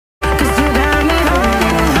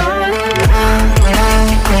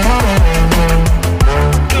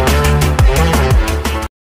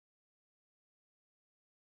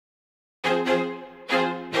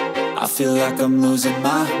feel like I'm losing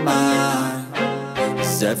my mind.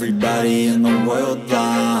 Is everybody in the world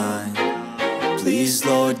blind? Please,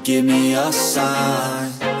 Lord, give me a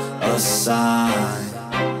sign, a sign.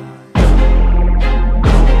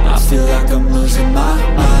 I feel like I'm losing my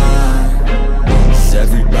mind. Is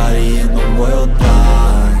everybody in the world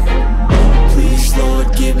blind? Please,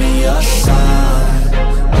 Lord, give me a sign,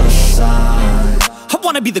 a sign. I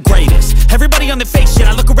wanna be the greatest. Everybody on the fake shit.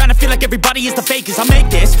 I look around and feel like everybody is the fakest. I make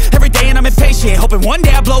this every day and I'm impatient, hoping one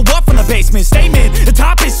day I blow up from the basement. Statement, the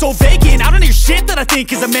top is so vacant. I don't hear shit that I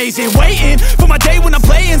think is amazing. Waiting for my day when I'm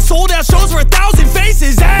playing sold out shows for 1,000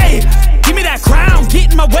 faces. Hey, give me that crown,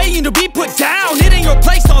 get in my way and to be put down. It ain't your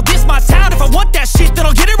place, all this my town. If I want that shit, then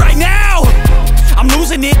I'll get it right now. I'm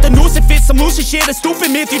losing it, the noose it fits. I'm losing shit, a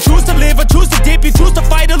stupid myth. You choose to live or choose to dip. You choose to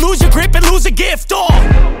fight or lose your grip and lose a gift.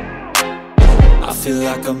 I feel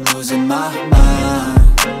like I'm losing my mind.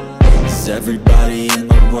 Is everybody in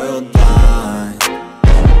the world blind?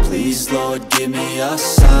 Please, Lord, give me a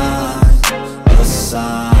sign, a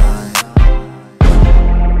sign.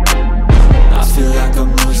 I feel like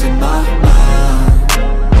I'm losing my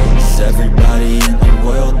mind. Is everybody in the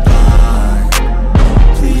world blind?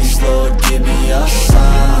 Please, Lord, give me a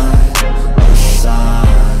sign, a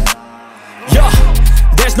sign. Yeah.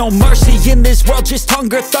 There's no mercy in this world, just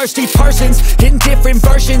hunger-thirsty persons in different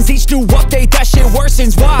versions. Each new update, that shit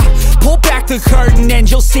worsens. Why? Pull back the curtain and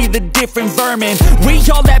you'll see the different vermin. We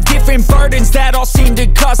all have different burdens that all seem to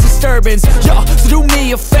cause disturbance. Yo, so do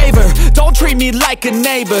me a favor, don't treat me like a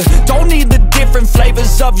neighbor. Don't need the different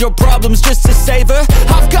flavors of your problems just to savor.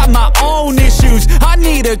 I've got my own issues, I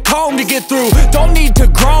need a comb to get through. Don't need to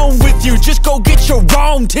groan with you, just go get your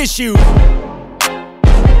own tissue.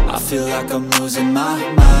 I feel like I'm losing my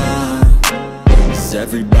mind. Is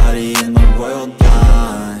everybody in the world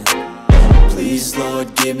blind? Please,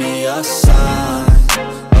 Lord, give me a sign,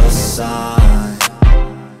 a sign.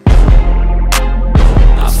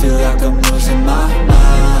 I feel like I'm losing my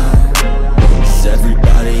mind. Is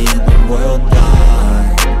everybody in the world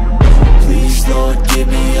blind? Please, Lord, give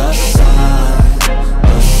me a sign,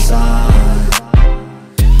 a sign.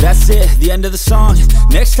 That's it, the end of the song.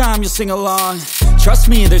 Next time you'll sing along. Trust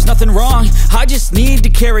me, there's nothing wrong. I just need to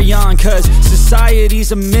carry on, cause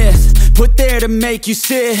society's a myth put there to make you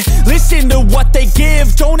sit. Listen to what they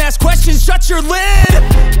give. Don't ask questions, shut your lid.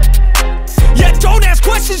 Yeah, don't ask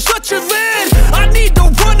questions, shut your lid. I need to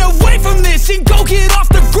run away from this and go get off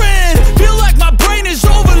the grid. Feel like my brain is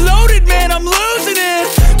overloaded, man, I'm losing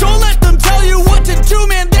it. Don't let them tell you what to do,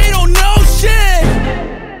 man, they don't know shit.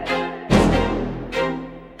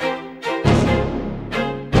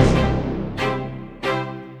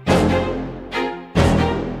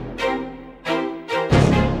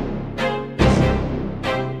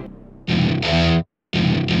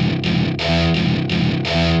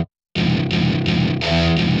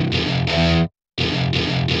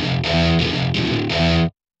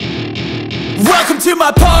 To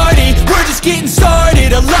my party, we're just getting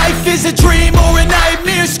started. A life is a dream or a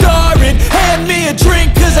nightmare scarring. Hand me a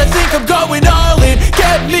drink cause I think I'm going all in.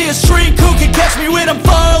 Get me a shrink who can catch me when I'm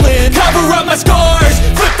falling. Cover up my scars,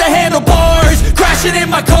 flip the handlebars. Crashing in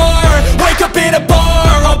my car, wake up in a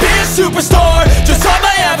bar. I'll be a superstar, just on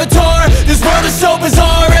my avatar. This world is so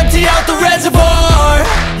bizarre, empty out the reservoir.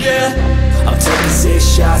 Yeah, I'm taking 6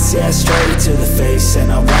 shots, yeah, straight to the face.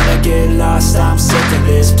 And I wanna get lost, I'm sick of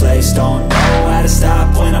this place. Don't know how to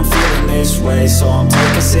stop when I'm feeling this way. So I'm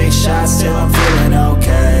taking 6 shots till I'm feeling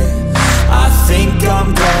okay. I think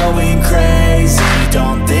I'm going crazy,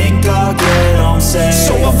 don't think I'll get home safe.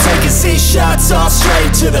 So I'm taking 6 shots, all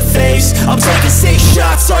straight to the face. I'm taking 6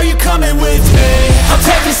 shots, are you coming with me? I'm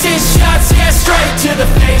taking 6 shots, yeah, straight to the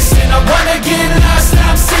face. And I wanna get lost,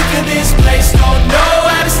 I'm sick of this place. Don't know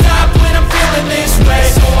how to stop when I'm feeling this way.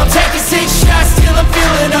 So I'm taking 6 shots till I'm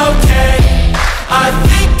feeling okay. I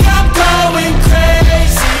think I'm going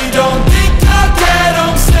crazy, don't think I'll get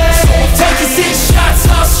home safe. So I'm taking 6 shots,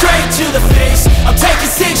 all straight to the face. I'm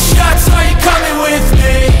taking 6 shots, are you coming with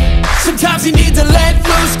me? Sometimes you need to let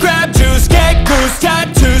loose, grab juice, get goose,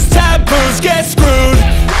 tattoos, taboos, get screwed.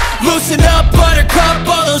 Loosen up, buttercup,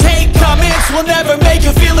 all those hate comments will never make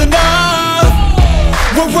you feel enough.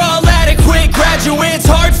 We're all adequate graduates,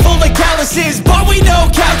 heart full of calluses, but we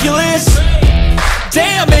know calculus.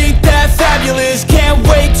 Damn, ain't that fabulous. Can't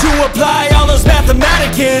wait to apply all those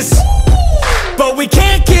mathematicus. But we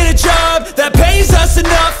can't get a job that pays us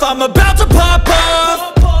enough. I'm about to pop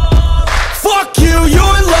off. Fuck you,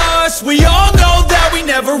 you're lost. We all know that we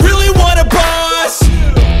never really want a boss.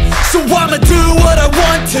 So I'ma do what I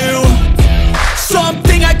want to,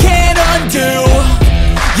 something I can't undo.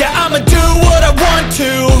 Yeah, I'ma do what I want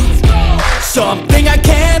to, something I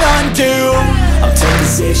can't undo.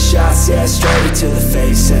 yeah, straight to the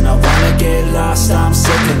face. And I wanna get lost, I'm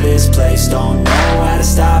sick of this place. Don't know how to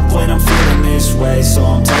stop when I'm feeling this way. So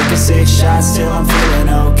I'm taking 6 shots till I'm feeling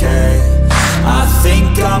okay. I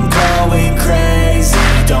think I'm going crazy,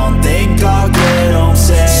 don't think I'll get home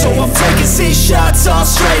safe. So I'm taking 6 shots, all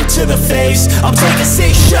straight to the face. I'm taking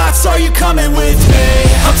 6 shots, are you coming with me?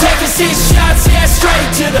 I'm taking 6 shots, yeah,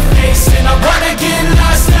 straight to the face. And I wanna get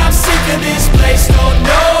lost, I'm sick of this place. Don't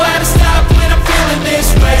know how to stop when I'm feeling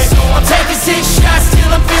this way. So I'm taking 6 shots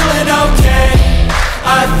till I'm feeling okay.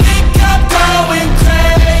 I think I'm going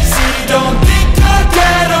crazy, don't think I'll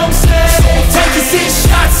get home safe. So I'm taking 6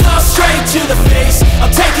 shots, all straight to the face.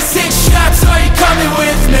 I'm taking 6 shots, are you coming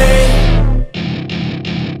with me?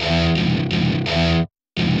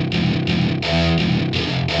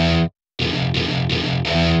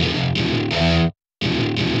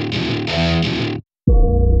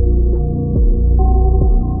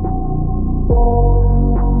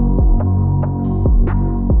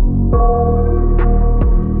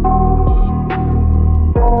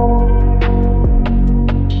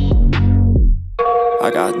 I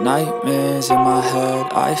got nightmares in my head,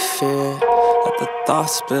 I fear that the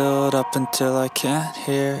thoughts build up until I can't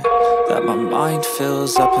hear, that my mind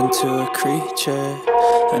fills up into a creature,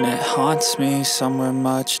 and it haunts me somewhere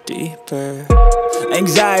much deeper.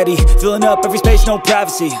 Anxiety, filling up every space, no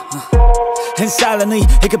privacy. And silently,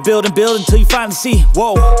 it could build and build until you finally see,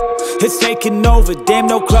 whoa, it's taking over, damn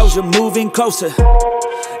no closure, moving closer.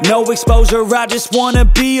 No exposure, I just wanna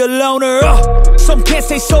be a loner. Some can't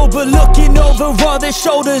stay sober, looking over all their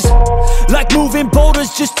shoulders, like moving boulders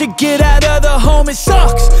just to get out of the home. It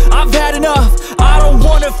sucks, I've had enough, I don't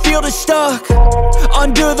wanna feel the stuck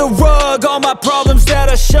under the rug, all my problems that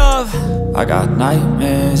I shove. I got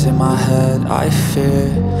nightmares in my head, I fear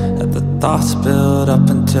that the thoughts build up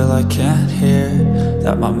until I can't hear,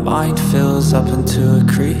 that my mind fills up into a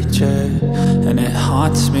creature, and it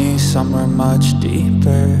haunts me somewhere much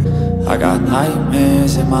deeper. I got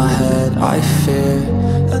nightmares in my head, I fear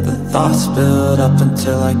that the thoughts build up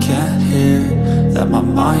until I can't hear, that my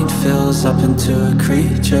mind fills up into a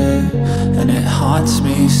creature, and it haunts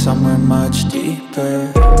me somewhere much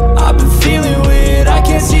deeper. I've been feeling weird, I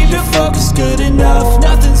can't seem to focus good enough.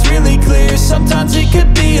 Nothing's really clear, sometimes it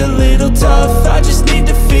could be a little tough. I just need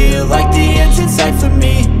to feel like the end's in sight for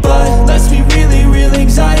me, but let's be really real,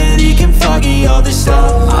 anxiety can foggy all this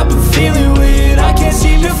stuff. I've been feeling weird, I can't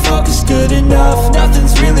seem to focus good enough.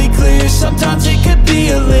 Nothing's really clear, sometimes it could be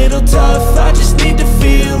a little tough. I just need to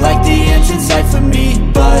feel like the end's in sight for me,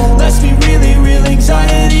 but let's be really real,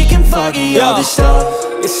 anxiety can foggy all this stuff.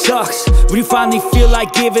 It sucks when you finally feel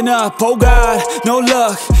like giving up. Oh God, no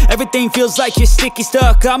luck, everything feels like you're sticky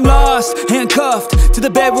stuck. I'm lost, handcuffed to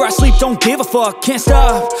the bed where I sleep, don't give a fuck. Can't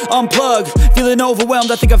stop, unplug, feeling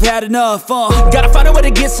overwhelmed, I think I've had enough. Gotta find a way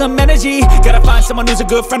to get some energy, gotta find someone who's a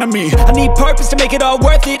good friend of me. I need purpose to make it all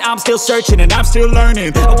worth it, I'm still searching and I'm still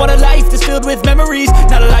learning. I want a life that's filled with memories,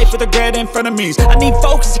 not a life with regret in front of me. I need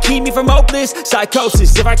focus to keep me from hopeless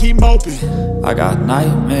psychosis if I keep moping. I got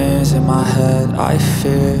nightmares in my head, I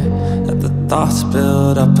fear that the thoughts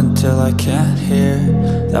build up until I can't hear,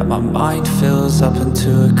 that my mind fills up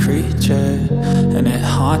into a creature, and it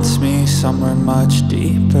haunts me somewhere much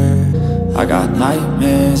deeper. I got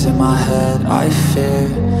nightmares in my head, I fear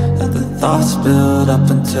that the thoughts build up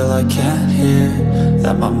until I can't hear,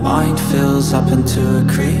 that my mind fills up into a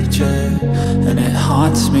creature, and it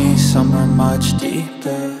haunts me somewhere much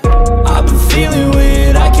deeper. I've been feeling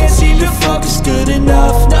weird, I can't seem to focus good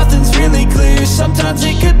enough. Nothing's really clear, sometimes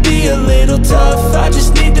it could be a little tough. I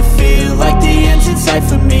just need to feel like the end's in sight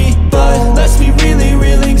for me, but let's be really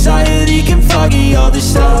real, anxiety can foggy all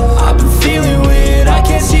this stuff. I've been feeling weird, I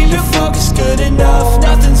can't seem to focus good enough.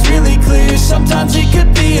 Nothing's really clear, sometimes it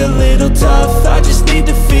could be a little tough. I just need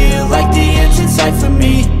to feel like the end's in sight for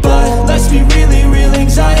me, but let's be really real,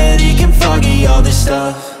 anxiety can foggy all this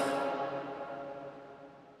stuff.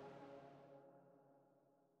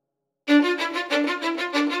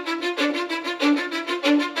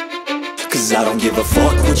 Cause I don't give a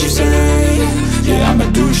fuck what you say. Yeah, I'ma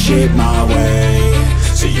do shit my way.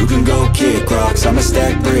 So you can go kick rocks, I'ma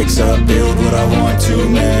stack bricks up, build what I want to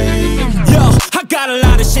make. Yo, I got a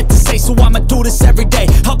lot of shit to say, so I'ma do this every day.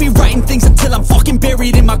 I'll be writing things until I'm fucking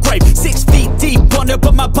buried in my grave. 6 feet deep under,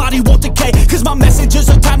 but my body won't decay. Cause my messages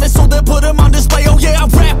are timeless, so they'll put them on display. Oh yeah, I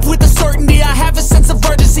rap with a certainty, I have a sense of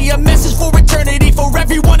urgency. A message for eternity, for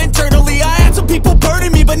everyone internally. I had some people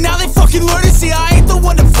burning me, but now they fucking learn to see I ain't the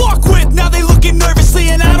one to fuck with. Now they looking nervously,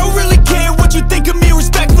 and I don't really care what you think of me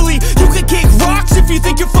respectfully. You can kick rocks if you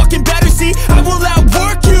think you're fucking better, see. I will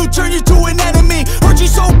outwork you, turn you to an enemy. Hurt you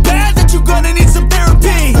so bad that you're gonna need some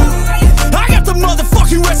therapy. I got the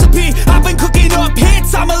motherfucking recipe.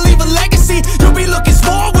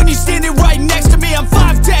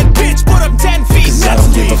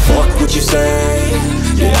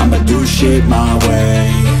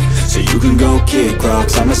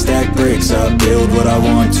 rocks, I'ma stack bricks up, build what I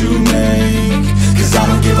want to make. Cause I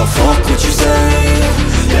don't give a fuck what you say,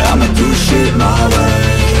 yeah, I'ma do shit my way.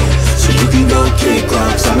 So you can go kick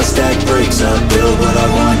rocks, I'ma stack bricks up, build what I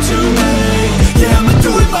want to make. Yeah, I'ma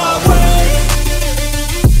do it my way.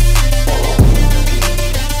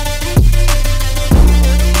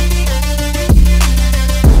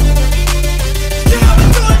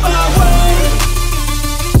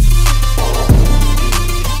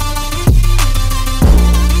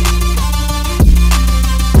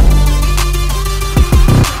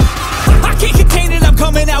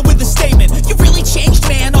 Coming out with a statement. You really changed,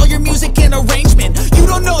 man, all your music and arrangement. You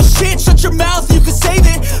don't know shit, shut your mouth